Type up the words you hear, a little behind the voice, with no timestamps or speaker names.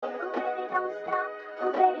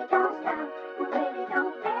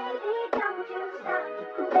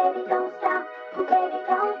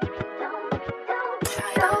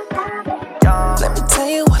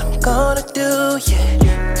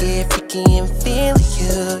looking and feeling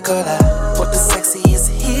you. Girl, I put the sexiest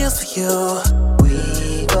heels for you.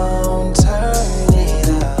 We gon' turn it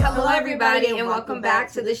up. Hello, everybody, and welcome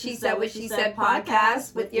back to the She Said What She Said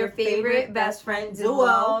podcast with your favorite best friend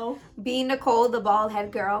duo, B. Nicole, the bald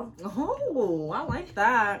head girl. Oh, I like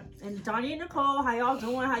that. And Johnny and Nicole, how y'all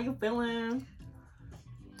doing? How you feeling?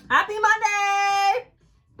 Happy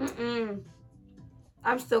Monday!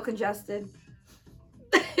 I'm still congested.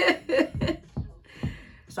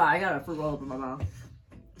 Sorry, I got a fruit roll up in my mouth.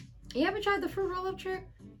 You haven't tried the fruit roll-up trick?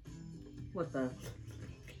 What the?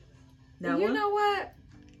 You know what?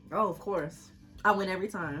 Oh, of course. I win every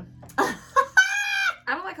time. I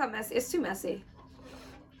don't like how messy. It's too messy.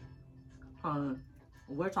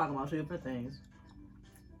 We're talking about two different things.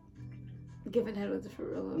 Giving head with the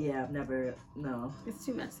fruit roll-up. Yeah, I've never, no. It's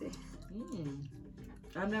too messy.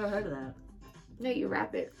 I've never heard of that. No, you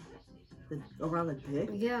wrap it. Around the dick?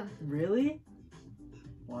 Yeah. Really?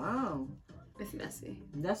 Wow. It's messy.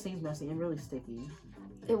 That seems messy and really sticky.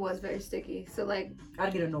 It was very sticky. So, like,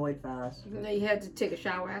 I'd get annoyed fast. you know, you had to take a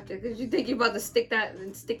shower after because you think you're about to stick that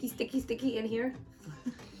sticky in here.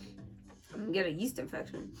 I'm gonna get a yeast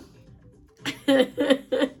infection.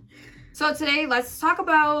 So today, let's talk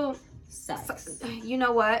about Sex. You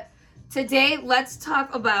know what? Today, let's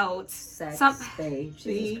talk about Sex, baby.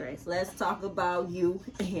 Jesus Christ. Let's talk about you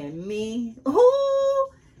and me. Ooh,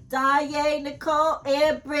 Diane, Nicole,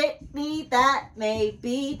 and Brittany, that may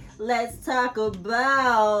be. Let's talk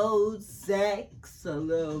about sex a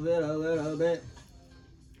little bit.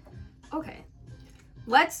 Okay.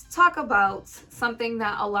 Let's talk about something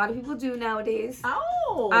that a lot of people do nowadays.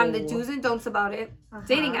 Oh. The do's and don'ts about it.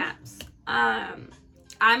 Dating apps.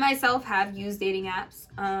 I myself have used dating apps.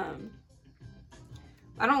 I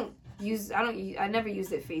never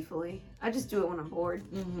use it faithfully. I just do it when I'm bored.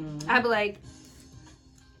 I'd be like,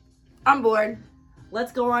 I'm bored.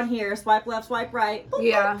 Let's go on here. Swipe left, swipe right. Boop,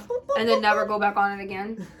 Yeah. boop, boop, boop, And then boop, never boop. go back on it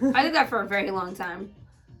again. I did that for a very long time.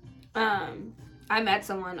 I met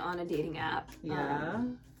someone on a dating app. Yeah.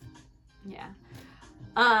 Yeah.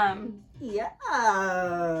 Yeah.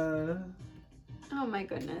 Oh my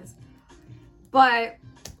goodness. But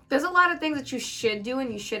there's a lot of things that you should do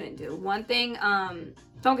and you shouldn't do. One thing,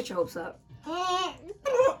 don't get your hopes up.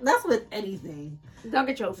 That's with anything. Don't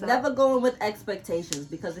get your hopes up. Never going with expectations,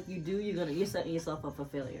 because if you do, you're setting yourself up for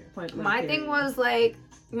failure. Point blank, My period. thing was like,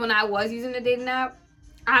 when I was using a dating app,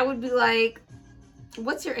 I would be like,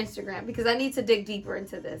 what's your Instagram? Because I need to dig deeper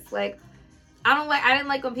into this. Like, I didn't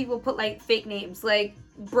like when people put like fake names. Like,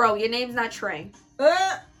 bro, your name's not Trey.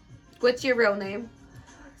 What's your real name?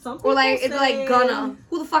 Some people Or like, say it's like Gunna.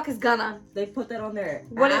 Who the fuck is Gunna? They put that on their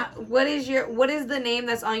app. What is the name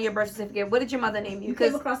that's on your birth certificate? What did your mother name you? You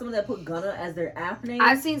came across someone that put Gunna as their app name?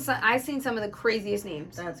 I've seen some of the craziest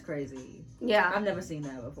names. That's crazy. Yeah. I've never seen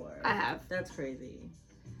that before. I have. That's crazy.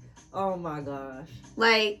 Oh my gosh.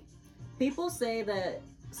 Like, people say that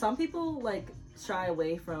some people like shy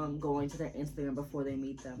away from going to their Instagram before they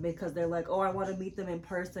meet them because they're like, oh, I want to meet them in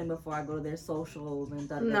person before I go to their socials and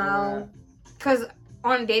da da da. no. Because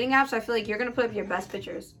on dating apps, I feel like you're going to put up your best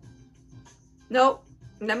pictures. Nope.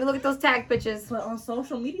 Let me look at those tag pictures. But on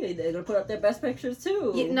social media, they're going to put up their best pictures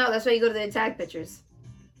too. No, that's why you go to the tag pictures.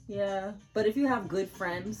 Yeah. But if you have good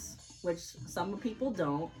friends, which some people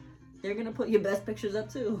don't, they're going to put your best pictures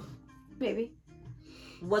up too. Maybe.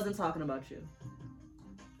 Wasn't talking about you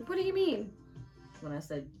What do you mean? when I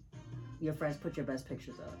said your friends put your best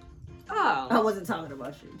pictures up. Oh. I wasn't talking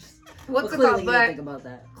about you. What's Well, it clearly called? you didn't But think about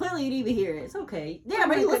that. Clearly you didn't even hear it. It's okay. Yeah, Oh but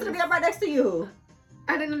my you listen to me. goodness. I'm right next to you.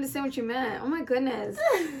 I didn't understand what you meant. Oh my goodness.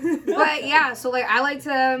 But yeah, so like I like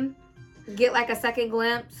to get like a second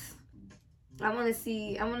glimpse. I want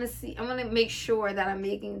to make sure that I'm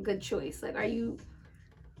making a good choice. Like, I don't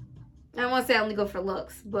want to say I only go for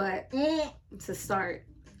looks, but to start.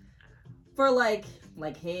 For like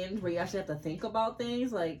Hinge, where you actually have to think about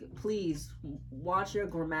things, like, please watch your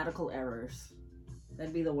grammatical errors.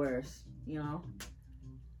 That'd be the worst, you know?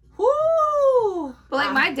 Whoo! But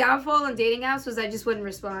like my downfall in dating apps was I just wouldn't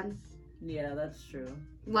respond. Yeah, that's true.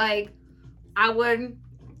 Like,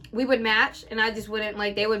 we would match and I just wouldn't,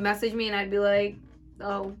 like, they would message me and I'd be like,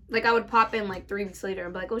 oh, like I would pop in like 3 weeks later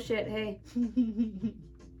and be like, oh shit, hey.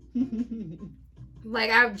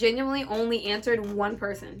 Like, I've genuinely only answered one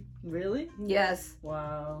person. Really? Yes.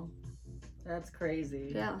 Wow. That's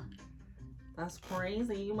crazy. Yeah. That's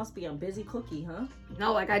crazy. You must be a busy cookie, huh?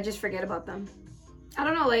 No, like, I just forget about them. I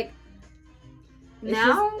don't know, like, It's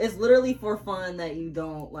now? it's literally for fun that you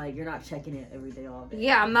don't, like, you're not checking it every day all day.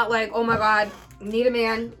 Yeah, I'm not like, oh my god, need a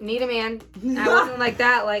man. I wasn't like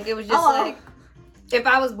that. Like, it was just Oh. like, if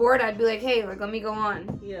I was bored, I'd be like, hey, like, let me go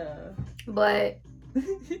on. Yeah. But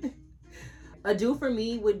A do for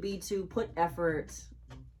me would be to put effort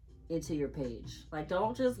into your page. Like,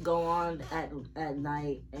 don't just go on at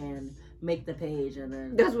night and make the page and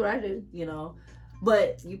then That's what I do. you know.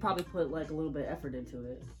 But you probably put like a little bit of effort into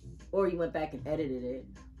it, or you went back and edited it.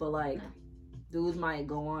 But like, dudes might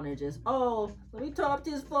go on and just, oh, let me top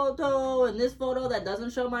this photo and this photo that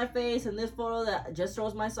doesn't show my face and this photo that just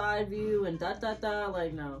shows my side view and da da da.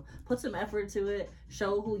 Like, no, put some effort to it.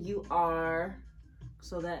 Show who you are,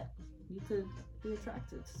 so that you could be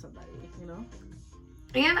attracted to somebody. You know.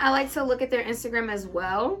 And I like to look at their Instagram as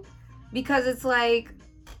well, because it's like,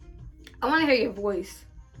 I want to hear your voice.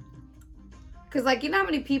 Because, like, you know how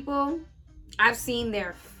many people I've seen,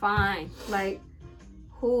 they're fine. Like,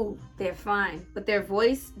 they're fine. But their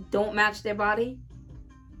voice don't match their body.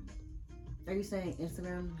 Are you saying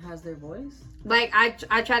Instagram has their voice? Like,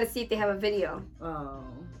 I try to see if they have a video. Oh.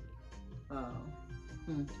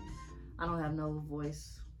 I don't have no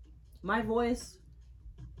voice. My voice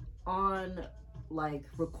on, like,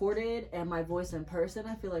 recorded and my voice in person,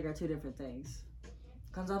 I feel like are two different things.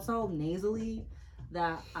 Because I'm so nasally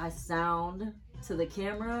that I sound, to the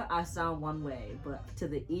camera, I sound one way. But to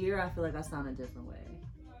the ear, I feel like I sound a different way.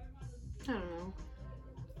 I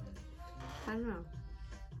don't know.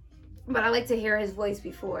 But I like to hear his voice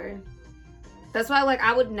before. That's why, like,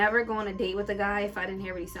 I would never go on a date with a guy if I didn't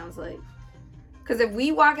hear what he sounds like. Because if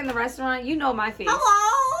we walk in the restaurant, you know my face.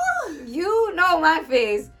 Hello! You know my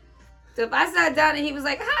face. So if I sat down and he was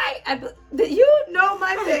like, hi, you know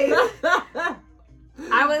my face.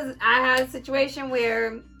 I had a situation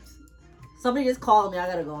where Somebody just called me. I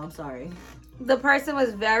gotta go. I'm sorry. the person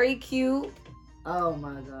was very cute. Oh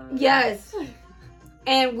my god. Yes.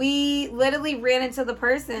 And we literally ran into the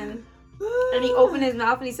person and he opened his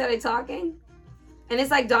mouth and he started talking. And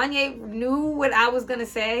it's like Danye knew what I was gonna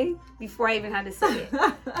say before I even had to say it.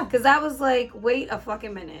 Because I was like, wait a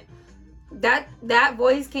fucking minute. That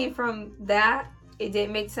voice came from that. It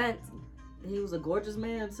didn't make sense. He was a gorgeous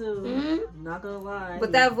man too. Mm-hmm. Not gonna lie.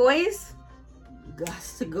 But that voice, got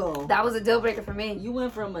to go. that was a deal breaker for me. You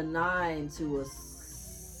went from a 9 to a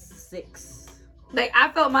 6. Like,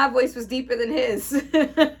 I felt my voice was deeper than his.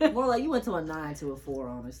 More like you went to a 9 to a 4.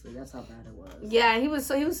 Honestly, that's how bad it was. Yeah, he was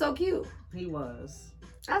so cute. He was.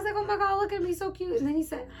 I was like, oh my god, look at me, so cute. And then he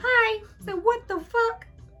said, hi. I said, what the fuck?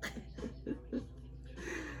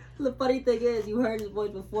 The funny thing is, you heard his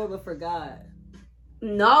voice before but forgot.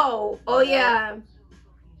 No. Oh yeah.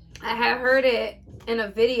 I had heard it in a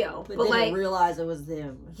video, but didn't like, realize it was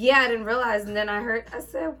him. yeah, I didn't realize, and then I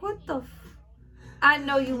said, what the I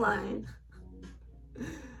know you lying.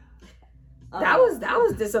 That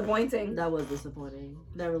was disappointing. That was disappointing.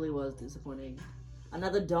 That really was disappointing.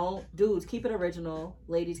 Another don't. Dudes, keep it original.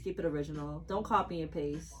 Ladies, keep it original. Don't copy and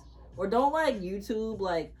paste. Or don't like YouTube,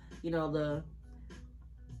 like, you know,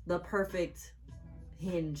 the perfect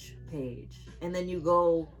Hinge page. And then you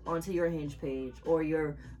go onto your Hinge page or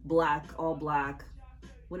your all black.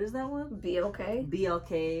 What is that one? BLK.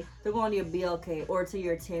 BLK. They're going to your BLK or to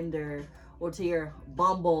your Tinder or to your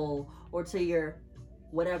Bumble or to your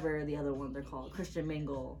whatever the other one they're called, Christian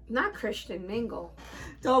Mingle. Not Christian Mingle.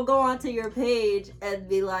 Don't go onto your page and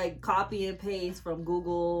be like copy and paste from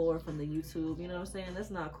Google or from the YouTube. You know what I'm saying? That's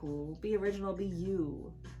not cool. Be original. Be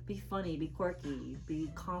you. Be funny. Be quirky.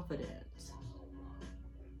 Be confident.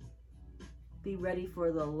 Be ready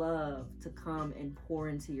for the love to come and pour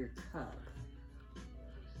into your cup.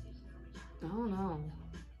 I don't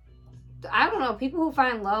know. People who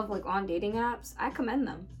find love like on dating apps, I commend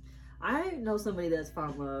them. I know somebody that's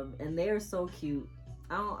found love, and they are so cute.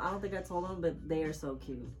 I don't think I told them, but they are so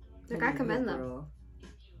cute. Like, I commend them.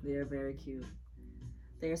 They are very cute.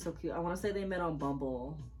 They are so cute. I want to say they met on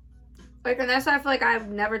Bumble. Like, and that's why I feel like I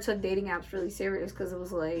never took dating apps really serious, because it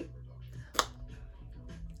was like,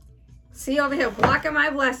 see over here, blocking my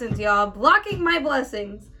blessings, y'all. Blocking my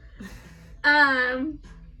blessings.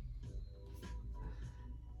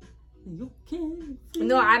 You can.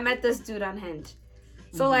 No, I met this dude on Hinge.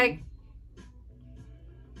 So like,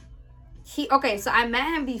 so I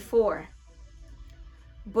met him before,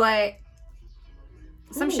 but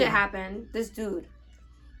some shit happened. This dude,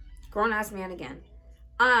 grown ass man again.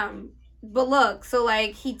 But look, so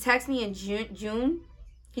like he texted me in June.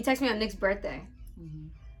 He texted me on Nick's birthday. Mm-hmm.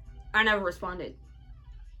 I never responded.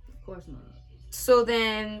 Of course not. So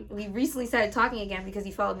then we recently started talking again because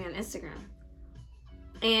he followed me on Instagram.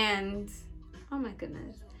 And oh my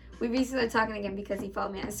goodness. We recently started talking again because he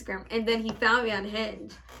followed me on Instagram. And then he found me on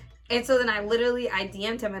Hinge. And so then I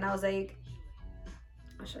DM'd him and I was like,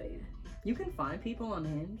 I'll show you. You can find people on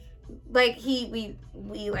Hinge? Like he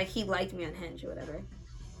liked me on Hinge or whatever.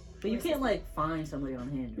 But you can't like find somebody on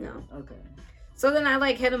Hinge, right? No. Okay. So then I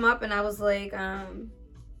like hit him up and I was like, oh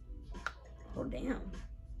damn.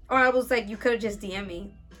 Or I was like, you could have just DM'd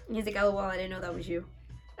me. And he's like, LOL, I didn't know that was you.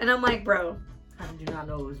 And I'm like, bro. How did you not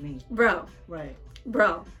know it was me? Bro. Right.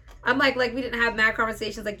 Bro. I'm like we didn't have mad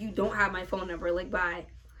conversations. Like, you don't have my phone number. Like, bye.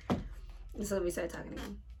 And so we started talking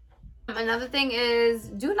again. Another thing is,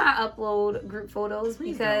 do not upload group photos.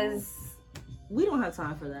 Please because... We don't have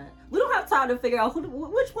time for that. We don't have time to figure out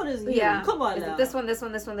which one is you. Yeah. Come on is now. it this one, this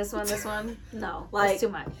one, this one, this one, this one? No. Like, it's too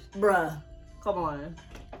much. Bruh. Come on.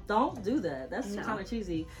 Don't do that. That's No. kind of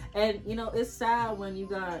cheesy. And, you know, it's sad when you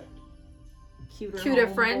got cuter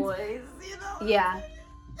friends. Boys, you know? Yeah.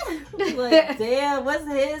 Like, damn, what's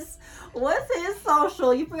his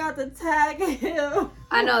social? You forgot to tag him.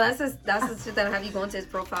 I know, that's the shit that'll have you go into his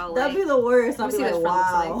profile. That'd be the worst. I'd let be me see like,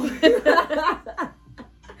 what his friend wow.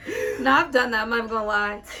 No, I've done that. I'm not even gonna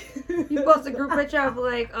lie. You post a group picture of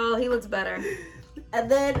like, oh, he looks better. And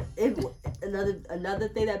then another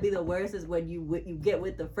thing that'd be the worst is when you get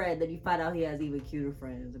with the friend, then you find out he has even cuter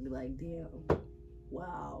friends, and be like, damn,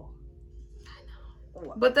 wow. I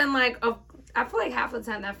know. But then like, I feel like half the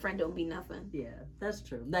time that friend don't be nothing. Yeah, that's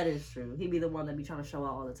true. That is true. He'd be the one that be trying to show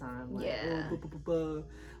out all the time. Like, Yeah.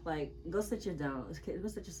 Like, go sit you down. Go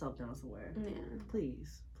sit yourself down somewhere. Yeah.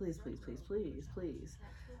 Please, please, please, please, please, please.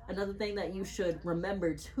 Another thing that you should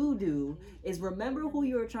remember to do is remember who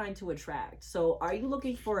you're trying to attract. So, are you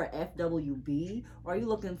looking for a FWB, or are you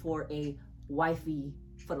looking for a wifey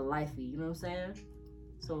for the lifey? You know what I'm saying?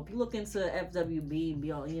 So, if you look into FWB and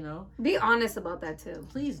be all, you know, Be honest about that too.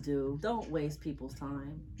 please do. Don't waste people's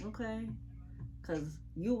time, okay? Because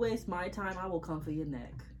you waste my time, I will come for your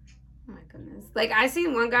neck. Oh my goodness. Like, I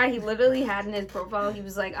seen one guy, he literally had in his profile, he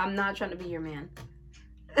was like, I'm not trying to be your man.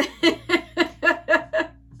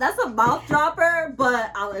 That's a mouth dropper,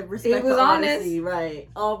 but I'll respect He was the honest. honesty, right?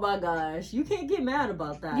 Oh my gosh. You can't get mad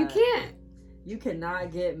about that. You can't. You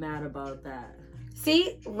cannot get mad about that.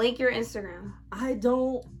 See, link your Instagram. I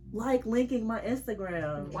don't like linking my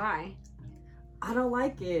Instagram. Why? I don't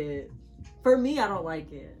like it. For me, I don't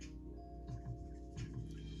like it.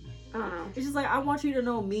 I don't know. It's just like, I want you to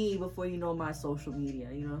know me before you know my social media.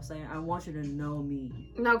 You know what I'm saying? I want you to know me.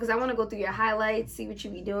 No, because I want to go through your highlights, see what you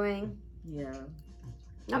be doing. Yeah.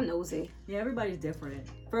 I'm nosy. Yeah, everybody's different.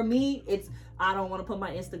 For me, it's, I don't want to put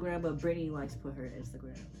my Instagram, but Brittany likes to put her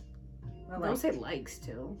Instagram. I like Don't say likes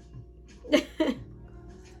too.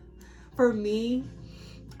 For me,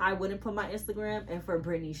 I wouldn't put my Instagram, and for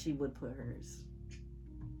Brittany, she would put hers.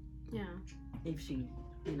 Yeah. If she,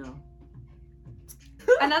 you know.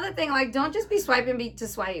 Another thing, like, don't just be swiping to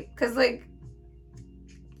swipe, because like,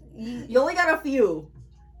 You only got a few.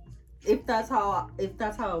 If that's how it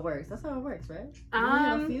works. That's how it works, right? You only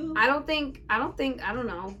have a few? I don't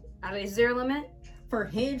know. Is there a limit? For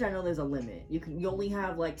Hinge, I know there's a limit. You only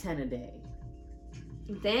have like 10 a day.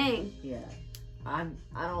 Dang. Yeah. I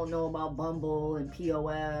don't know about Bumble and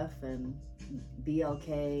POF and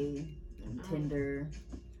BLK and Tinder.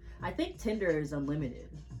 I think Tinder is unlimited.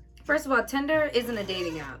 First of all, Tinder isn't a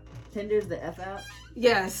dating app. Tinder's the F app.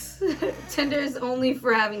 Yes. Tinder is only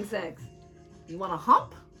for having sex. You want to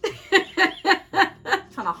hump?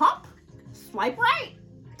 Trying to hump? Swipe right.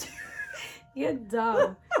 You're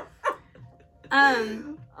dumb.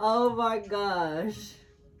 Oh my gosh.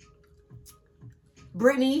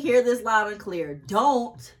 Brittany, hear this loud and clear.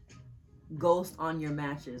 Don't ghost on your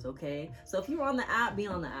matches, okay? So if you're on the app, be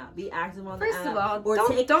on the app. Be active on the app. First of all, or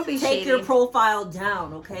don't be shady. Take your profile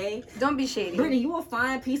down, okay? Don't be shady. Brittany, you a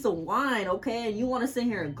fine piece of wine, okay? And you want to sit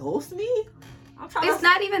here and ghost me? I'm trying It's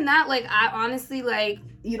not even that. Like, I honestly, like...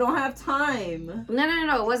 You don't have time.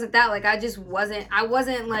 No. It wasn't that. Like, I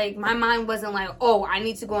wasn't, like... My mind wasn't like, oh, I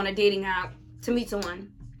need to go on a dating app to meet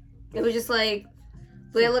someone. It was just like...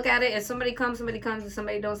 The way I look at it, if somebody comes. If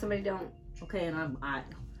somebody don't. Okay, and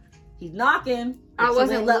he's knocking. I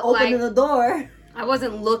wasn't opening the door. I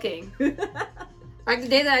wasn't looking. Like the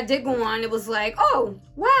day that I did go on, it was like, oh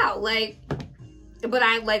wow, like. But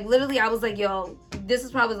I like literally, I was like, yo, this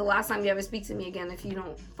is probably the last time you ever speak to me again if you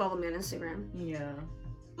don't follow me on Instagram. Yeah.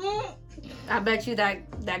 I bet you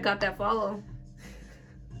that got that follow.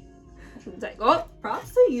 It's like, oh,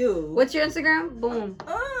 props to you. What's your Instagram? Boom.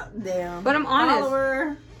 Damn. But I'm honest.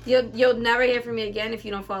 Follower. You'll never hear from me again if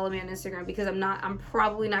you don't follow me on Instagram because I'm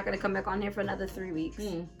probably not gonna come back on here for another 3 weeks.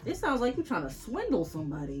 It sounds like you're trying to swindle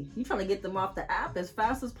somebody. You're trying to get them off the app as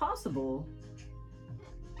fast as possible.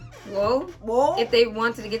 Whoa. If they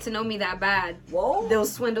wanted to get to know me that bad, they'll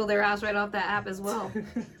swindle their ass right off that app as well.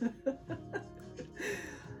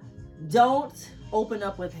 Don't open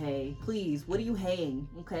up with hey. Please. What are you haying?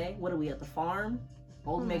 Okay? What are we at the farm?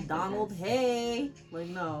 Old Oh my McDonald, hey. Like,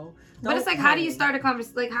 no. But it's like, how do you start a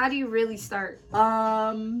conversation? Like, how do you really start?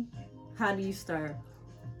 How do you start?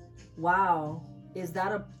 Wow. Is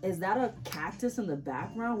that a cactus in the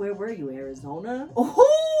background? Where were you, Arizona?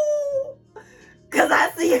 Oh, cause I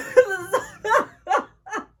see you.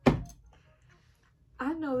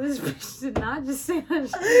 I know this bitch did not just say that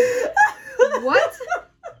shit. What?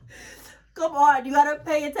 Come on, you gotta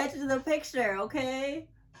pay attention to the picture, okay?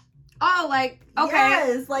 Oh, like, okay.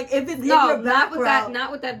 Yes, like if it's in No, your background.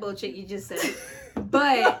 not with that bullshit you just said.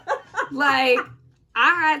 But like, I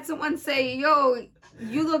had someone say, "Yo,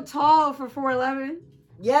 you look tall for 4'11".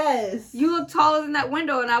 Yes. You look taller than that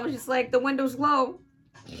window," and I was just like, "The window's low."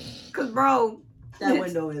 Cause bro, That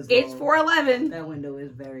window is low. it's 4'11". That window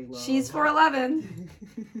is very low. She's 4'11".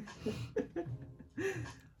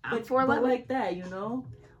 I'm But 4'11". like that, you know?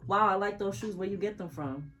 Wow, I like those shoes. Where you get them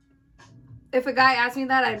from? If a guy asked me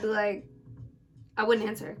that, I'd be like, I wouldn't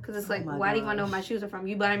answer. Because it's like, my why do you want to know gosh. where my shoes are from?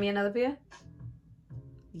 You buying me another pair?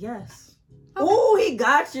 Yes. Okay. Oh, he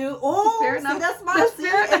got you. Oh, Fair see, enough. that's my That's see,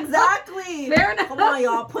 fair enough. exactly. Fair enough. Come on,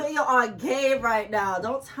 y'all. Put your on game right now.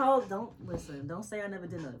 Don't listen. Don't say I never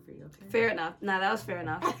did nothing for you, okay? Fair enough. Nah, that was fair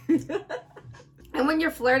enough. And when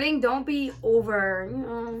you're flirting, don't be over,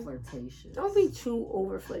 Flirtatious. don't be too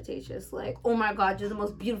over flirtatious. Like, oh my God, you're the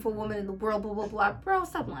most beautiful woman in the world, blah, blah, blah. Bro,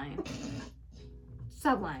 stop lying.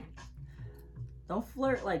 Stop lying. Don't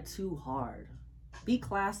flirt like too hard. Be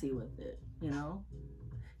classy with it, you know?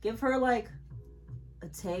 Give her like a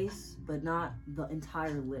taste, but not the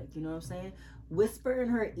entire lick, you know what I'm saying? Whisper in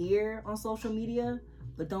her ear on social media,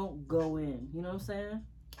 but don't go in, you know what I'm saying?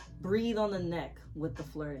 Breathe on the neck with the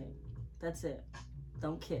flirting. That's it.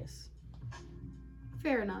 Don't kiss.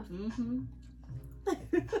 Fair enough. Mm-hmm.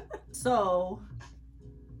 So,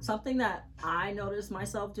 something that I noticed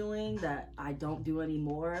myself doing that I don't do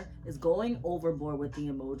anymore is going overboard with the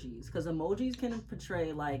emojis. Because emojis can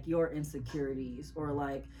portray like your insecurities, or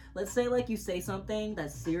like, let's say like you say something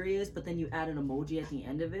that's serious, but then you add an emoji at the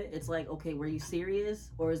end of it. It's like, okay, were you serious?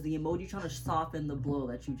 Or is the emoji trying to soften the blow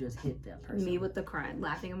that you just hit that person? Me with the crying,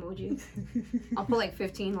 laughing emoji. I'll put like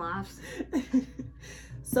 15 laughs.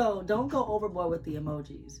 So don't go overboard with the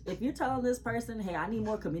emojis. If you're telling this person, hey, I need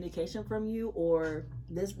more communication from you, or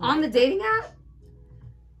this On the dating app?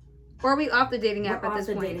 Or are we off the dating app We're at off this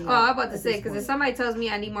the point? dating Oh, app I'm about to at say, this because if point. somebody tells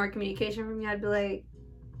me I need more communication from you, I'd be like,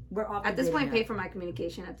 we're off at the this point, dating pay app. for my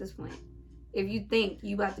communication at this point. If you think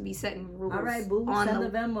you about to be setting rules All right, boo, on send the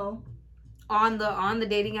the Venmo. on the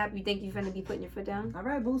dating app, you think you're finna be putting your foot down? All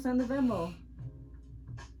right, boo, send the Venmo.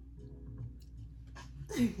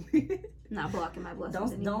 Not blocking my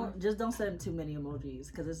blessings anymore. don't send too many emojis,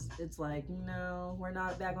 because it's like, no, we're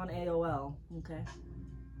not back on AOL, okay,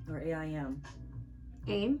 or AIM.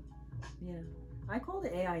 AIM? Yeah, I called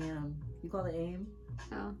it AIM. You call it AIM?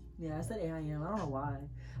 Oh. Yeah, I said AIM. I don't know why.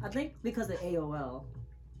 I think because of AOL.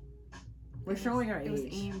 We're showing our age. It was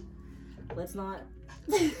AIM. Let's not.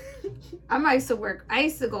 I used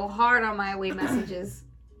to go hard on my away messages.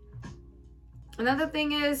 Another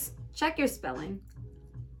thing is, check your spelling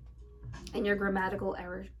and your grammatical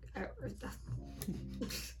errors.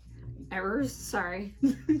 Sorry.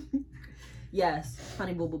 Yes,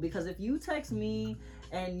 honey boo boo. Because if you text me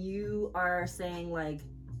and you are saying like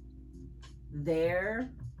there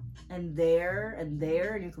and there and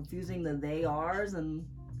there, and you're confusing the they are's and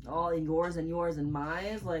all yours and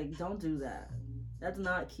mine's, like, don't do that. That's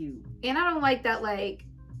not cute. And I don't like that, like,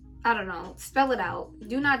 I don't know, spell it out.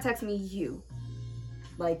 Do not text me you.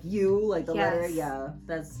 Like you, like the Yes. letter, yeah.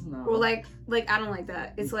 That's no. Or like I don't like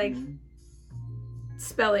that. It's like, Mhm.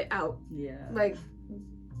 spell it out. Yeah. Like,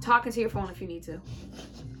 talking to your phone if you need to.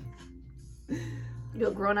 You're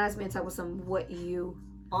a grown ass man talk with some what you.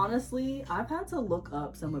 Honestly, I've had to look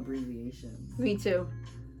up some abbreviations. Me too.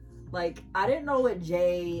 Like, I didn't know what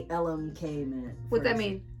JLMK meant. What that first.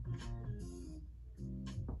 mean?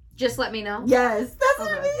 Just let me know. Yes, that's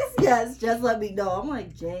what it Okay. means. Yes, just let me know. I'm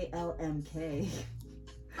like JLMK.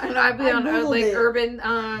 I know I'd be I on Googled like it.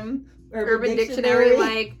 Urban Dictionary,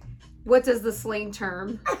 like, what does the slang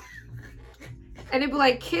term? And it'd be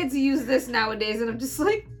like, kids use this nowadays, and I'm just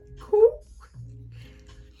like, who?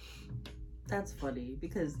 That's funny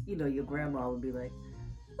because, you know, your grandma would be like,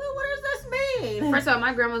 well, what does this mean? First of all,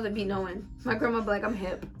 my grandmother be knowing. My grandma be like, I'm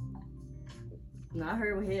hip. Not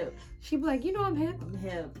her hip. She'd be like, you know I'm hip. I'm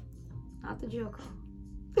hip. Not the Joko.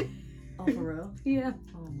 Oh, for real? Yeah.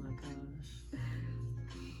 Oh my gosh.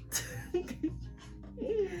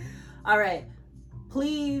 All right.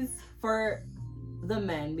 Please, for the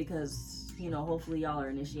men, because, you know, hopefully y'all are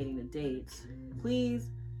initiating the dates, please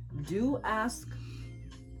do ask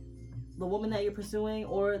the woman that you're pursuing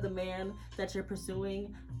or the man that you're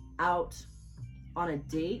pursuing out on a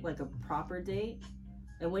date, like a proper date.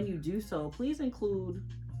 And when you do so, please include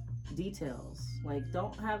details. Like,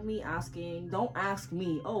 don't ask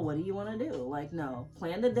me, oh, what do you want to do? Like, no,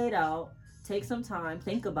 plan the date out, take some time,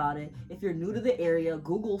 think about it. If you're new to the area,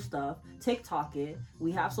 Google stuff, TikTok it.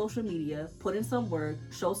 We have social media, put in some work,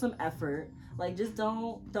 show some effort. Like, just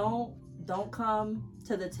don't come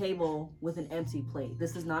to the table with an empty plate.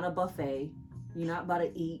 This is not a buffet. You're not about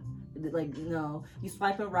to eat. Like, no, you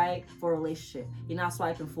swiping right for a relationship. You're not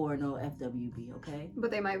swiping for no FWB, okay? But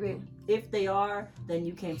they might be. If they are, then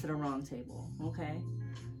you came to the wrong table, okay?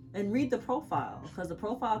 And read the profile, because the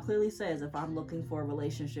profile clearly says if I'm looking for a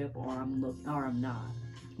relationship or I'm not.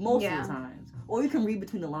 Most of the times. Or you can read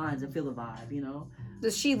between the lines and feel the vibe, you know?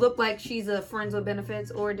 Does she look like she's a friends with benefits,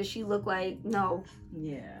 or does she look like no?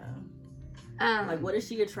 Yeah. Like, what is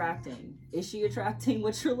she attracting? Is she attracting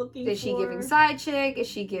what you're looking for? Is she giving side chick? Is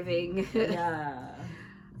she giving... yeah.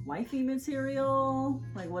 Wifey material?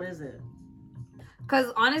 Like, what is it?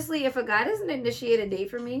 Because honestly, if a guy doesn't initiate a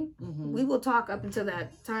date for me, we will talk up until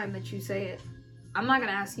that time that you say it. I'm not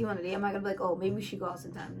going to ask you on a date. I'm not going to be like, oh, maybe we should go out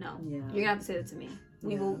sometime. No. Yeah. You're going to have to say that to me.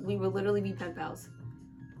 We will literally be pen pals.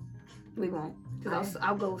 We won't. Because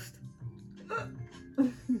I'll ghost.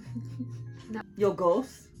 No. You'll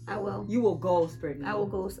ghost? I will. You will ghost, Brittany. I will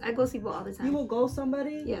ghost. I ghost people all the time. You will ghost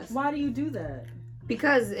somebody? Yes. Why do you do that?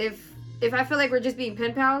 Because if I feel like we're just being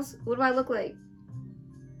pen pals, what do I look like?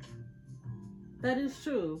 That is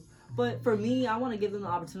true. But for me, I want to give them the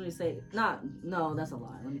opportunity to say, no, that's a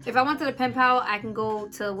lie. If I wanted a pen pal, I can go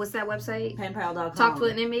to, what's that website? Penpal.com. Talk to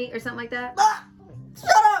an inmate or something like that. Shut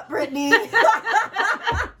up, Brittany.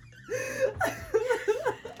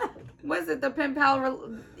 Was it the pen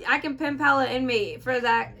pal? I can pen pal an inmate for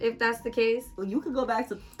that, if that's the case. Well, you could go back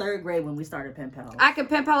to 3rd grade when we started pen pal. I can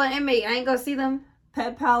pen pal an inmate. I ain't gonna see them.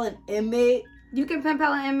 Pen pal an inmate? You can pen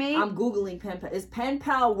pal an inmate? I'm Googling pen pal. It's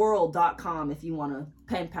penpalworld.com if you want to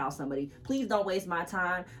pen pal somebody. Please don't waste my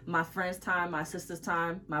time, my friend's time, my sister's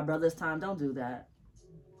time, my brother's time. Don't do that.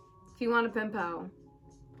 If you want a pen pal,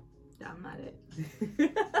 I'm not it.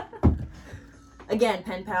 Again,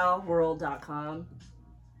 penpalworld.com.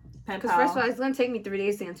 Because first of all, it's going to take me 3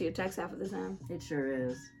 days to answer your text half of the time. It sure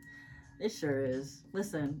is. It sure is.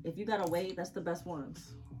 Listen, if you got to wait, that's the best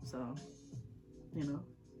ones. So, you know.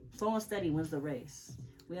 Slow and steady wins the race.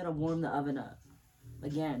 We got to warm the oven up.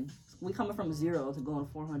 Again, we coming from 0 to going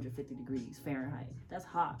 450 degrees Fahrenheit. That's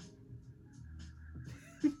hot.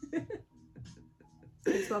 It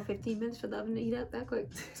takes about 15 minutes for the oven to heat up that quick.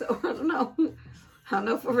 So, I don't know. I don't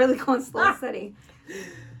know if we're really going slow and steady.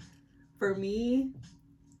 For me...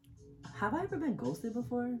 Have I ever been ghosted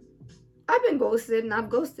before? I've been ghosted and I've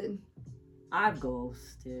ghosted. I've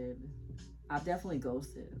definitely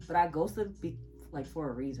ghosted. But I ghosted for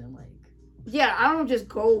a reason. Like, yeah, I don't just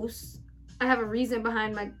ghost. I have a reason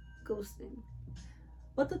behind my ghosting.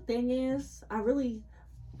 But the thing is,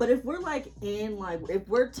 but if we're if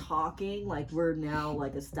we're talking, like we're now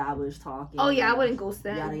like established talking. Oh yeah, I wouldn't ghost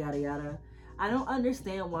them. Yada, yada, yada. I don't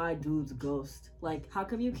understand why dudes ghost. Like, how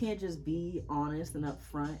come you can't just be honest and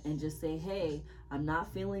upfront and just say, hey, I'm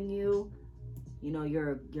not feeling you. You know,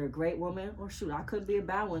 you're a great woman. Or shoot, I could be a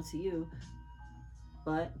bad one to you.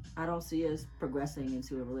 But I don't see us progressing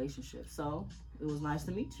into a relationship. So it was nice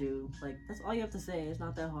to meet you. Like, that's all you have to say. It's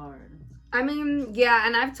not that hard. I mean, yeah,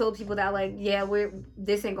 and I've told people that, like, yeah,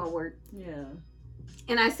 this ain't gonna work. Yeah.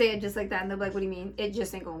 And I say it just like that, and they're like, what do you mean? It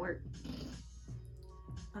just ain't gonna work.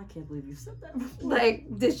 I can't believe you said that before. Like,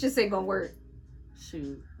 this just ain't gonna work.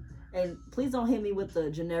 Shoot. And please don't hit me with the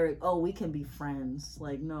generic, oh, we can be friends.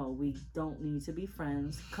 Like, no, we don't need to be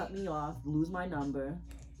friends. Cut me off, lose my number.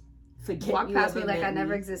 Forget Walk you past ever me like met I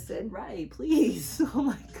never me. existed. Right, please. Oh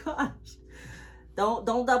my gosh. Don't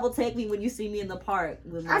double take me when you see me in the park.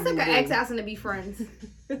 I took an ex asking to be friends.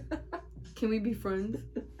 Can we be friends?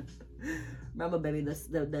 Remember, baby,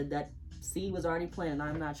 that seed was already planted.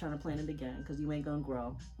 I'm not trying to plant it again because you ain't gonna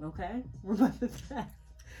grow. Okay? Remember that.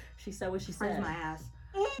 She said what she said. Friends my ass.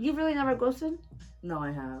 You really never ghosted? No,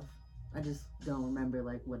 I have. I just don't remember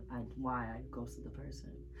like why I ghosted the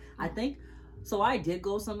person. I think so. I did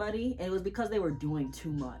ghost somebody, and it was because they were doing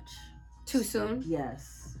too much. Too soon?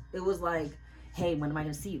 Yes. It was like, hey, when am I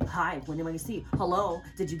gonna see you? Hi, when am I gonna see you? Hello,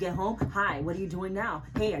 did you get home? Hi, what are you doing now?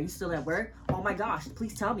 Hey, are you still at work? Oh my gosh,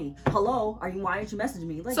 please tell me. Hello, why aren't you messaging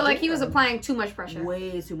me? Like, so like he was applying too much pressure.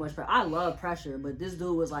 Way too much pressure. I love pressure, but this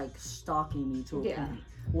dude was like stalking me to a point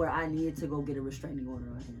where I needed to go get a restraining order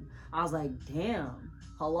on him. I was like, damn,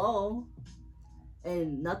 hello.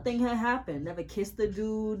 And nothing had happened. Never kissed the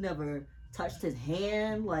dude, never touched his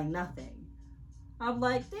hand, like nothing. I'm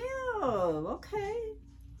like, damn. Oh, okay.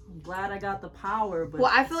 I'm glad I got the power, but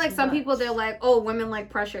Well, I feel like too some much. people, they're like, oh, women like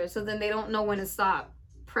pressure, so then they don't know when to stop.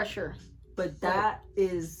 Pressure. But that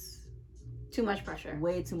is Too much pressure.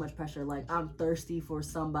 way too much pressure. Like, I'm thirsty for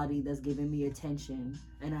somebody that's giving me attention,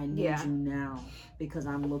 and I need Yeah. you now because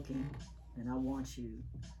I'm looking and I want you.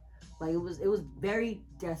 Like, it was very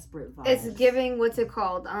desperate vibes. It's giving, what's it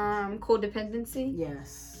called? Codependency?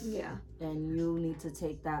 Yes. Yeah. And you need to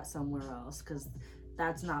take that somewhere else because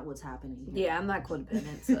that's not what's happening here. Yeah, I'm not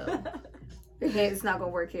codependent, so it's not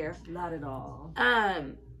gonna work here. Not at all.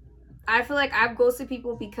 I feel like I've ghosted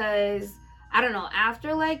people because, I don't know,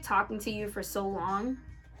 after like talking to you for so long,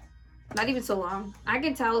 not even so long, I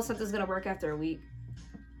can tell something's gonna work after a week.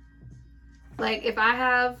 Like, if I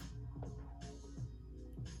have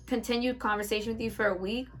continued conversation with you for a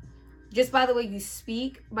week, just by the way you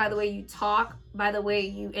speak, by the way you talk, by the way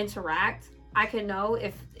you interact, I can know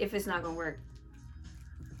if it's not gonna work.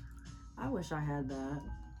 I wish I had that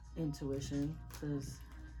intuition because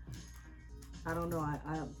I don't know.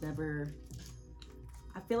 I've never.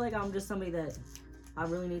 I feel like I'm just somebody that I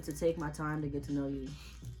really need to take my time to get to know you.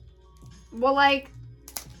 Well, like,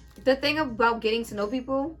 the thing about getting to know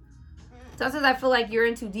people, sometimes I feel like you're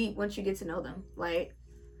in too deep once you get to know them. Like,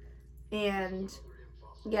 and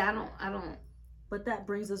yeah, I don't. But that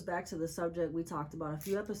brings us back to the subject we talked about a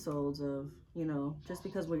few episodes of, you know, just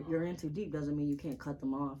because you're in too deep doesn't mean you can't cut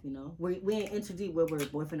them off, you know? We ain't in too deep where we're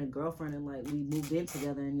boyfriend and girlfriend and, like, we moved in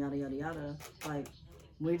together and yada, yada, yada. Like,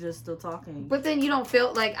 we're just still talking. But then you don't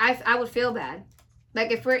feel, like, I would feel bad.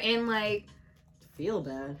 Like, if we're in, like... Feel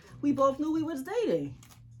bad? We both knew we was dating.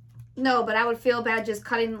 No, but I would feel bad just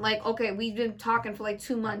cutting, like, okay, we've been talking for, like,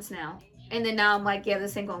 2 months now. And then now I'm like, yeah,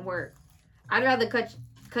 this ain't gonna work. I'd rather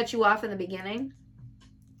cut you off in the beginning.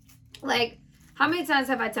 Like, how many times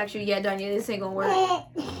have I texted you, yeah, Dunya, this ain't gonna work?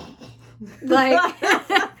 Like,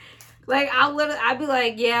 like, I'd be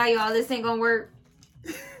like, yeah, y'all, this ain't gonna work.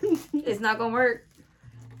 It's not gonna work.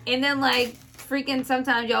 And then, like, freaking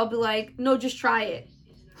sometimes y'all be like, no, just try it.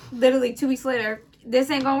 Literally 2 weeks later, this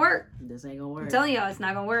ain't gonna work. This ain't gonna work. I'm telling y'all, it's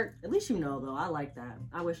not gonna work. At least you know, though. I like that.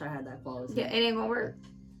 I wish I had that quality. Yeah, it ain't gonna work.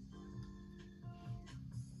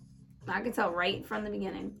 I can tell right from the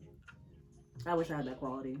beginning. I wish I had that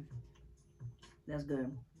quality. That's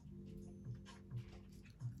good.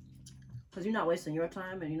 Because you're not wasting your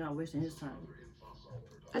time and you're not wasting his time.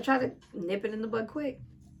 I try to nip it in the bud quick.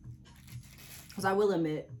 Because I will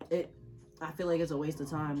admit, I feel like it's a waste of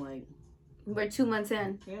time. Like, We're 2 months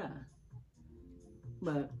in. yeah.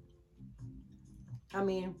 But, I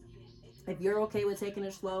mean, if you're okay with taking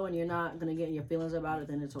it slow and you're not going to get in your feelings about it,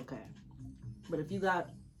 then it's okay. But if you got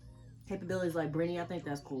capabilities like Brittany, I think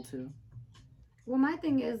that's cool too. Well, my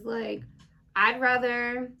thing is, like, I'd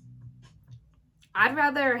rather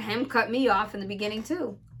him cut me off in the beginning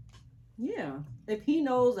too. Yeah. If he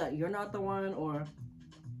knows that you're not the one, or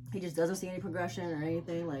he just doesn't see any progression or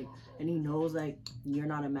anything, like, and he knows, like, you're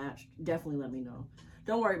not a match, definitely let me know.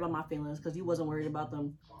 Don't worry about my feelings, because you wasn't worried about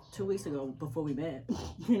them 2 weeks ago before we met,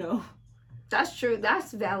 you know? That's true.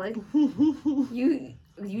 That's valid. You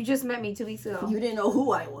You just met me 2 weeks ago. didn't know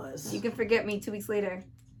who I was. You can forget me 2 weeks later.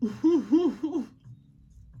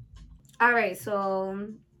 All right, so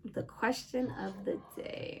the question of the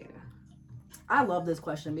day. I love this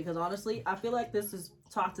question because honestly, I feel like this is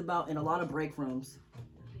talked about in a lot of break rooms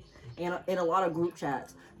and in a lot of group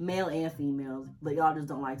chats, male and female, but y'all just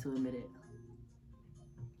don't like to admit it.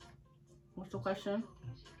 What's the question?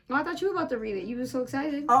 Oh, I thought you were about to read it. You were so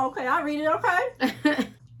excited. Oh, okay, I'll read it, okay.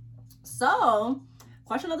 So,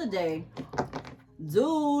 question of the day.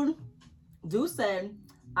 Dude said,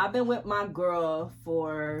 I've been with my girl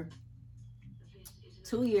for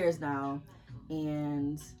 2 years now,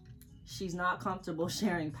 and she's not comfortable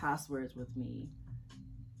sharing passwords with me.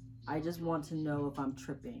 I just want to know if I'm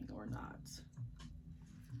tripping or not.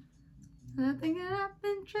 I'm thinking I've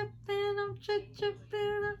been tripping, I'm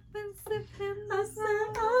tripping, I've been sipping. I said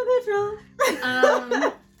I'm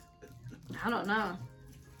control. I don't know.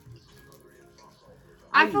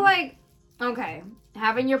 I feel like, okay,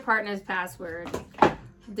 having your partner's password,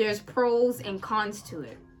 there's pros and cons to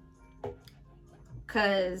it.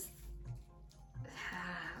 Because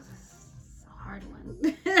it's a hard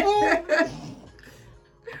one.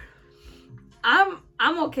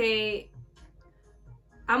 I'm okay.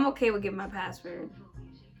 I'm okay with giving my password,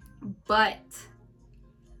 but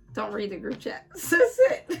don't read the group chats. That's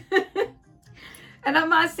it. And I'm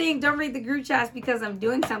not saying don't read the group chats because I'm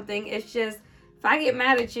doing something. It's just if I get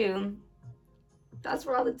mad at you, that's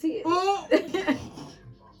where all the tea is.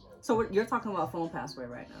 So you're talking about phone password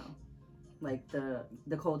right now, like the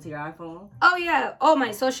code to your iPhone. Oh yeah. Oh,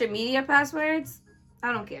 my social media passwords.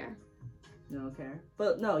 I don't care. You don't care.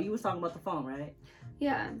 But no, you was talking about the phone, right?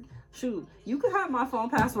 Yeah. Shoot, you could have my phone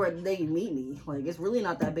password the day you meet me. Like, it's really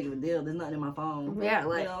not that big of a deal. There's nothing in my phone. Yeah,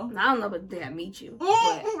 like, you know? I don't know about the day I meet you.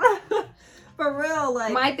 But For real,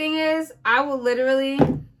 like. my thing is, I'll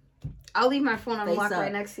leave my phone Face unlocked up.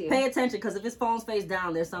 right next to you. Pay attention, because if his phone's face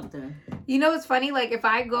down, there's something. You know what's funny? Like, if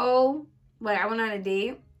I go, like, I went on a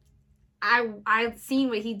date, I've seen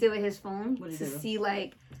what he did with his phone What'd he to do? see,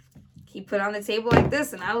 like, he put on the table like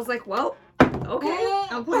this, and I was like, well, okay,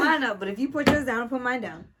 I'll put mine up. But if you put yours down, I'll put mine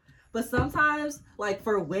down. But sometimes, like,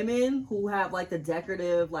 for women who have, like, the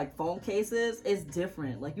decorative, like, phone cases, it's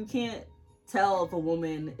different. Like, you can't tell if a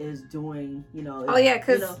woman is doing, you know. Oh, yeah,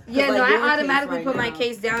 because, like, I your automatically case put my now,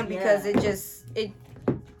 case down because I don't You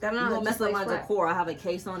know. gonna It mess just up lays my flat. decor. I have a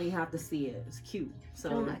case on it, you have to see it. It's cute. So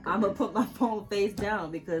Oh my I'm gonna goodness. put my phone face down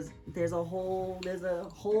because there's a whole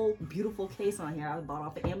beautiful case on here I bought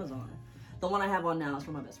off of Amazon. The one I have on now is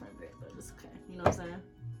for my best friend Britt, but it's okay. You know what I'm saying?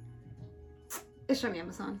 It's from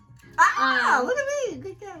Amazon. Ah, look at me.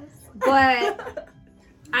 Good guess. But,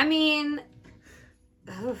 I mean,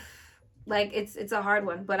 like, it's a hard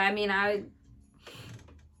one. But, I mean, I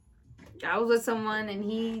was with someone,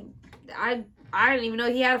 and I didn't even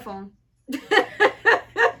know he had a phone.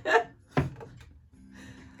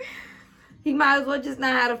 He might as well just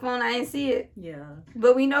not have a phone. I didn't see it. Yeah.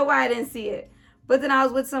 But we know why I didn't see it. But then I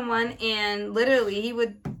was with someone, and literally he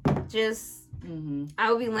would just,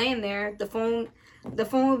 I would be laying there. The phone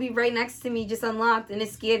would be right next to me, just unlocked, and it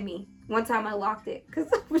scared me. One time I locked it because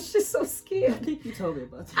I was just so I scared. think you told me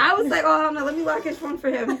about that. I was like, oh no, let me lock his phone for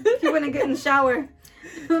him. He wouldn't get in the shower.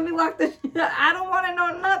 Let me lock the. I don't want to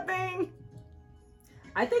know nothing.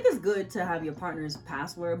 I think it's good to have your partner's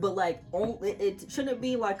password, but like, it shouldn't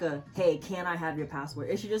be like a, hey, can I have your password?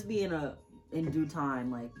 It should just be in due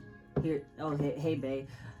time. Like, here, oh, hey, babe,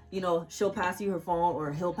 you know, she'll pass you her phone,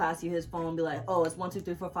 or he'll pass you his phone, and be like, oh, it's 1, 2,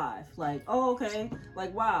 3, 4, 5. Like, oh, okay.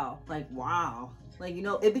 Like, wow. Like, you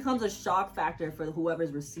know, it becomes a shock factor for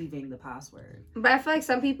whoever's receiving the password. But I feel like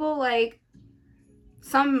some people, like,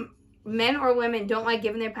 some men or women don't like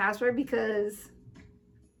giving their password because,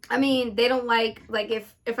 I mean, they don't like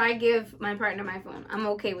if I give my partner my phone, I'm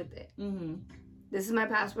okay with it. This is my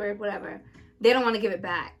password, whatever. They don't want to give it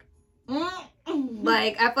back.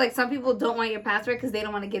 Like, I feel like some people don't want your password because they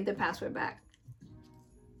don't want to give their password back.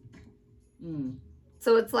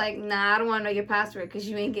 So it's like, nah, I don't want to know your password because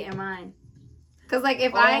you ain't getting mine. Because, like,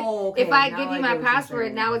 if I give you my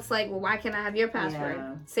password, now it's like, well, why can't I have your password?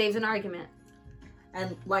 Yeah. Saves an argument.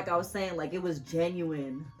 And like I was saying, like, it was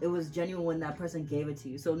genuine. It was genuine when that person gave it to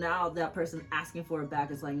you. So now that person asking for it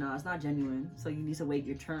back is like, nah, it's not genuine. So you need to wait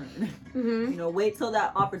your turn. You know, wait till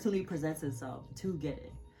that opportunity presents itself to get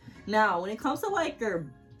it. Now, when it comes to like your,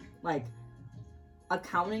 like,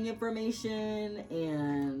 accounting information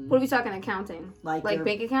and What are we talking accounting? Like your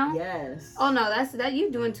bank account? Yes. Oh no, that you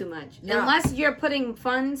doing too much. Yeah. Unless you're putting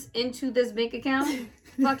funds into this bank account,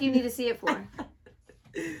 fuck you need to see it for.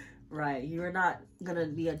 Right. You're not gonna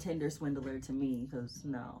be a Tinder swindler to me, because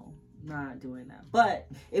no, not doing that. But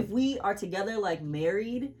if we are together, like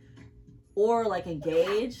married or like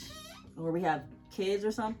engaged, or we have kids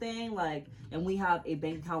or something, like, and we have a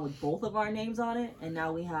bank account with both of our names on it, and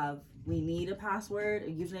now we need a password, a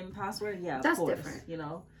username and password, yeah, That's of course, different. you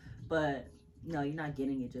know. But no, you're not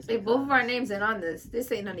getting it just If because. both of our names ain't on this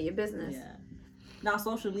ain't none of your business. Yeah. Now,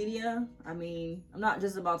 social media, I mean, I'm not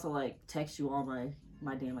just about to like text you all my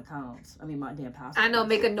damn accounts. I mean, my damn passwords. I know,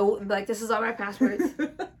 make a note and be like, this is all my passwords.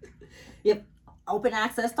 You have open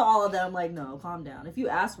access to all of them. Like, no, calm down. If you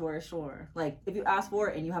ask for it, sure. Like, if you ask for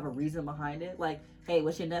it and you have a reason behind it, like, hey,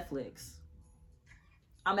 what's your Netflix?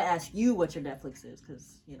 I'm gonna ask you what your Netflix is,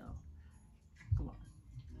 because, you know, come on.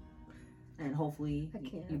 And hopefully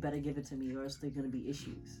you better give it to me, or else there's gonna be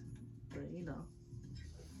issues. But, you know.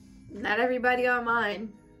 Not everybody on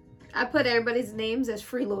mine. I put everybody's names as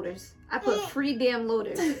freeloaders. I put free damn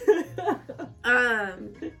loaders.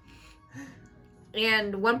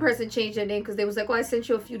 And one person changed their name because they was like, "Oh, I sent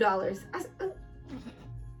you a few dollars." I said,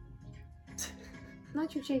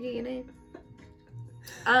 not you changing your name.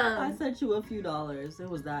 I sent you a few dollars. It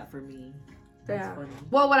was that for me. That's funny.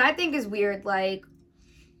 Well, what I think is weird, like,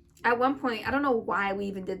 at one point, I don't know why we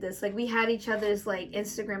even did this. Like, we had each other's, like,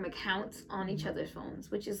 Instagram accounts on each other's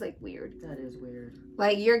phones, which is, like, weird. That is weird.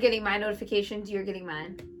 Like, you're getting my notifications, you're getting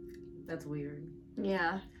mine. That's weird.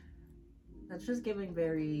 Yeah. That's just giving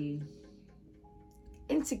very...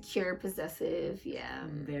 insecure, possessive, yeah.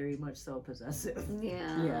 Very much so possessive.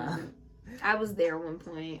 Yeah. Yeah. I was there at one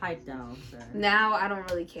point. Pipe down, sir. Now, I don't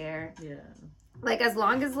really care. Yeah. Like, as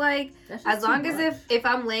long as, like, That's just as long too as much. if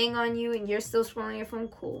I'm laying on you and you're still scrolling your phone,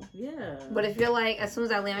 cool. Yeah. But if you're like, as soon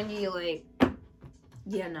as I lay on you, you're like,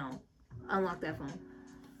 yeah, no, unlock that phone.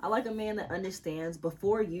 I like a man that understands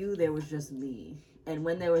before you, there was just me. And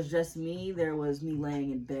when there was just me, there was me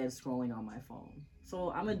laying in bed scrolling on my phone.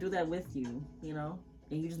 So I'm going to do that with you, you know?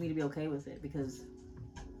 And you just need to be okay with it because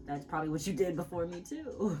that's probably what you did before me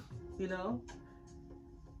too, you know?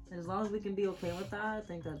 And as long as we can be okay with that, I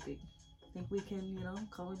think we can, you know,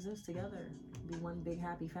 coexist together. Be one big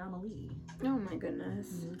happy family. Oh my goodness.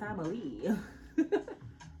 Family.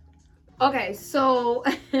 Okay, so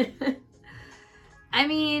I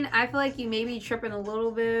mean, I feel like you may be tripping a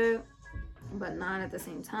little bit, but not at the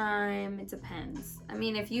same time. It depends. I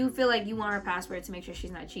mean, if you feel like you want her password to make sure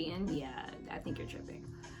she's not cheating, yeah, I think you're tripping.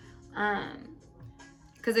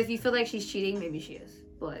 Because if you feel like she's cheating, maybe she is.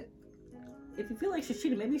 But if you feel like she's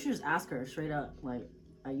cheating, maybe you should just ask her straight up, like,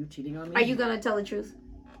 are you cheating on me? are you gonna tell the truth?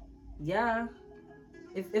 Yeah.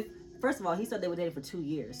 If first of all, he said they were dating for 2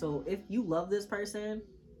 years. So if you love this person,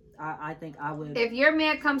 I think I would. If your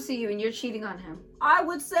man comes to you and you're cheating on him, I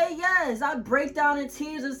would say yes. I'd break down in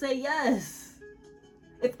tears and say yes.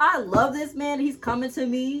 If I love this man, he's coming to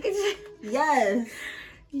me. Yes.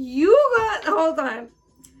 hold on.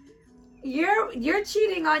 You're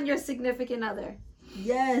cheating on your significant other.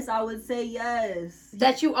 Yes, I would say yes.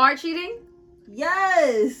 That you are cheating?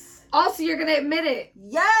 Yes. Also, you're gonna admit it.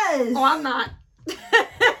 Yes. Oh, I'm not.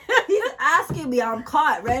 He's asking me. I'm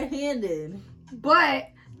caught red-handed.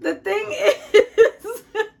 But the thing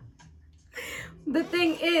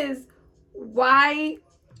is, why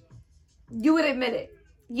you would admit it?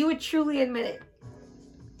 You would truly admit it.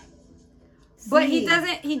 But he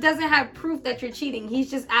doesn't have proof that you're cheating. He's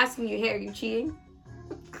just asking you, hey, are you cheating?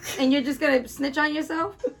 And you're just gonna snitch on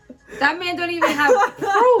yourself? That man don't even have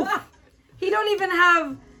proof. He don't even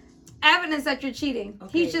have evidence that you're cheating.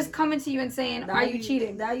 Okay. He's just coming to you and saying, Now are you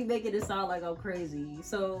cheating? Now you making it sound like I'm crazy.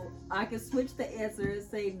 So I can switch the answer and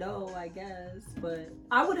say no, I guess. But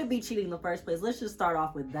I wouldn't be cheating in the first place. Let's just start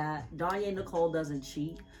off with that. Danya Nicole doesn't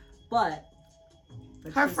cheat. But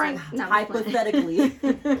Her friend, hypothetically.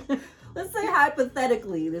 Let's say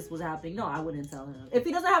hypothetically this was happening. No, I wouldn't tell him. If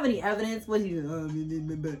he doesn't have any evidence, what he...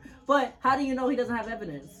 But how do you know he doesn't have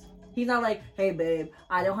evidence? He's not like, hey, babe,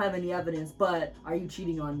 I don't have any evidence, but are you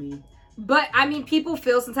cheating on me? But, I mean, people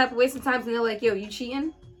feel some type of way sometimes and they're like, yo, you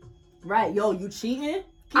cheating? Right, yo, you cheating?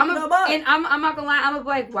 I'm not gonna lie, I'm gonna be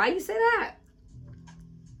like, why you say that?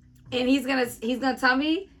 And he's gonna tell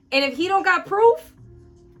me, and if he don't got proof,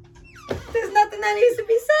 there's nothing that needs to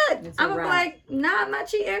be said. I'm gonna be like, nah, I'm not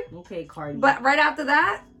cheating. Okay, Cardi. But right after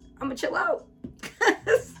that, I'm gonna chill out.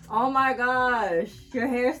 Oh my gosh, your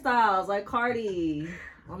hairstyles like Cardi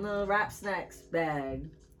on the Rap Snacks bag.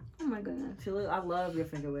 Oh my goodness. I love your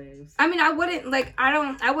finger waves. I mean, I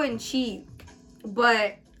wouldn't cheat,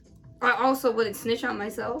 but I also wouldn't snitch on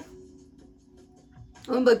myself.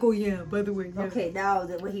 I'm like, oh yeah, by the way. Yeah. Okay, now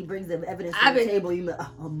that when he brings the evidence to the table, you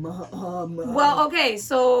Well, okay,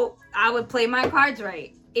 so I would play my cards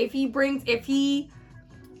right. If he's like,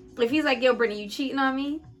 yo, Brittany, you cheating on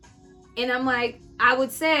me? And I'm like, I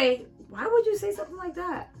would say, why would you say something like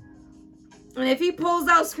that? And if he pulls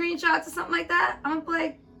out screenshots or something like that, I'm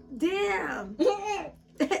like, damn.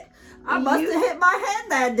 I must have hit my head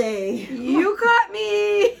that day. You caught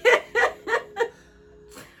me.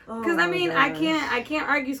 Because I mean, gosh. I can't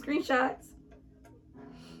argue screenshots.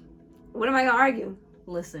 What am I gonna argue?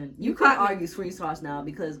 Listen, you can't argue screenshots now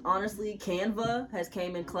because honestly, Canva has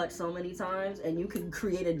came in clutch so many times, and you can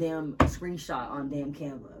create a damn screenshot on damn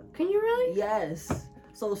Canva. Can you really? Yes.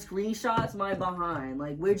 So screenshots, my behind.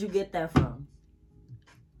 Like, where'd you get that from?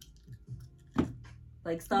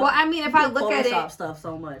 Like stuff. Well, I mean, if I look at Photoshop it, stuff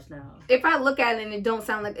so much now. If I look at it and it don't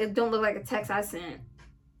look like a text I sent,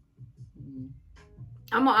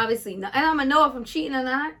 I'm gonna obviously know, and I'm gonna know if I'm cheating or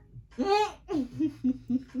not.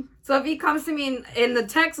 So if he comes to me and the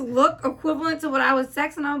text look equivalent to what I was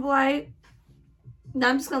texting, I'm like, no,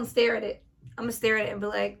 I'm just gonna stare at it. I'm gonna stare at it and be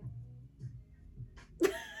like,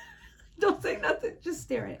 don't say nothing, just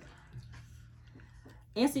stare at it.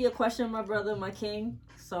 Answer your question, my brother, my king.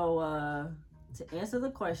 So to answer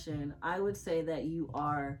the question, I would say that you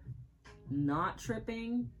are not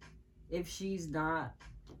tripping if you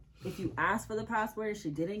asked for the password and she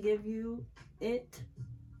didn't give you it.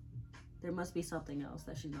 There must be something else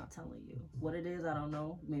that she's not telling you. What it is, I don't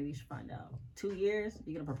know. Maybe you should find out. 2 years?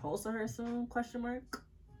 You gonna propose to her soon? Question mark?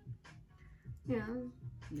 Yeah.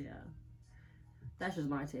 Yeah. That's just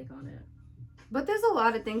my take on it. But there's a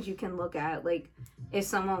lot of things you can look at, like if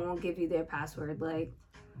someone won't give you their password. Like,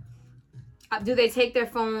 Do they take their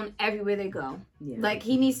phone everywhere they go? Yeah. Like,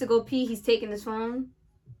 he needs to go pee, he's taking his phone.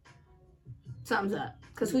 Something's up.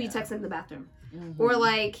 Because who you texting in the bathroom? Mm-hmm. Or,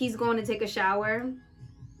 like, he's going to take a shower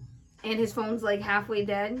and his phone's, like, halfway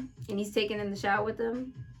dead and he's taking in the shower with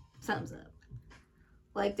him. Something's up.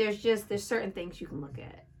 Like, there's certain things you can look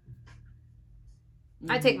at.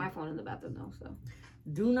 I take my phone in the bathroom, though, so.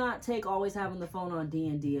 Do not take always having the phone on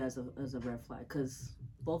D&D as a red flag, because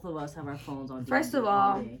both of us have our phones on D&D. First of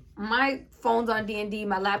all, my phone's on D&D,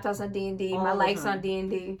 my laptop's on D&D, my likes on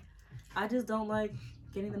D&D. I just don't like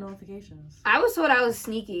getting the notifications. I was told I was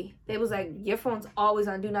sneaky. They was like, your phone's always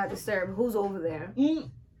on Do Not Disturb. Who's over there?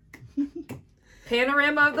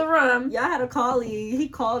 Panorama of the room. Yeah, I had a colleague. He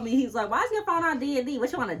called me. He's like, why is your phone on D&D?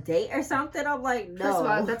 What, you on a date or something? I'm like, no. First of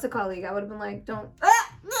all, that's a colleague. I would have been like, don't.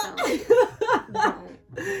 Don't.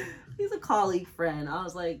 He's a colleague friend. I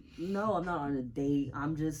was like, no, I'm not on a date.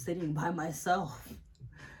 I'm just sitting by myself.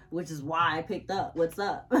 Which is why I picked up. What's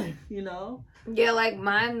up? You know? Yeah, like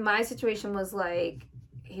my situation was like,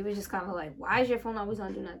 he was just kind of like, why is your phone always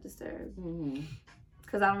on Do Not Disturb?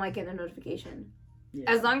 Because I don't like getting a notification. Yeah.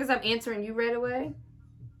 As long as I'm answering you right away,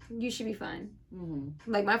 you should be fine.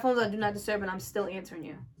 Like, my phone's on Do Not Disturb and I'm still answering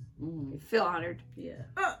you. I feel honored. Yeah.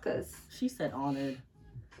 Because she said honored.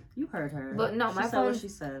 You heard her. But no, my phone. What she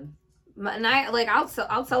said. And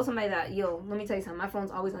I'll tell somebody that, yo, let me tell you something. My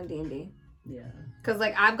phone's always on D&D. Yeah. Because,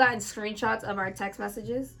 like, I've gotten screenshots of our text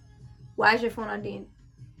messages. Why is your phone on D&D?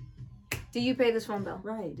 Do you pay this phone bill?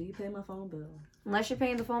 Right. Do you pay my phone bill? Unless you're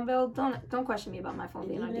paying the phone bill, don't question me about my phone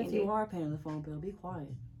being on D&D. If you are paying the phone bill, be quiet.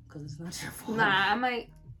 Because it's not your phone. Nah,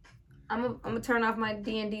 I'm gonna turn off my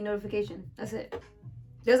D&D notification. That's it.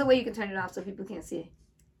 There's a way you can turn it off so people can't see it.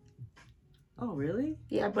 Oh, really?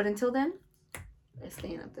 Yeah, but until then, it's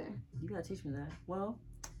staying up there. You gotta teach me that. Well,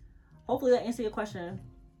 hopefully that answered your question.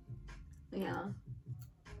 Yeah.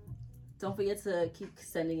 Don't forget to keep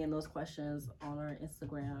sending in those questions on our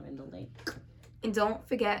Instagram in the link. And don't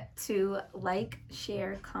forget to like,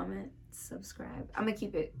 share, comment, subscribe. I'm gonna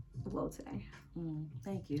keep it low today.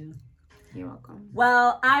 Thank you. You're welcome.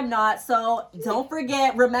 Well, I'm not, so don't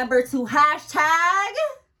forget, remember to hashtag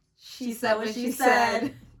She Said What She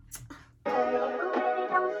Said. Baby,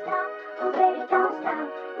 don't stop. Baby, don't stop.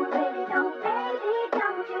 Baby,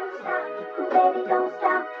 don't you stop. Baby, don't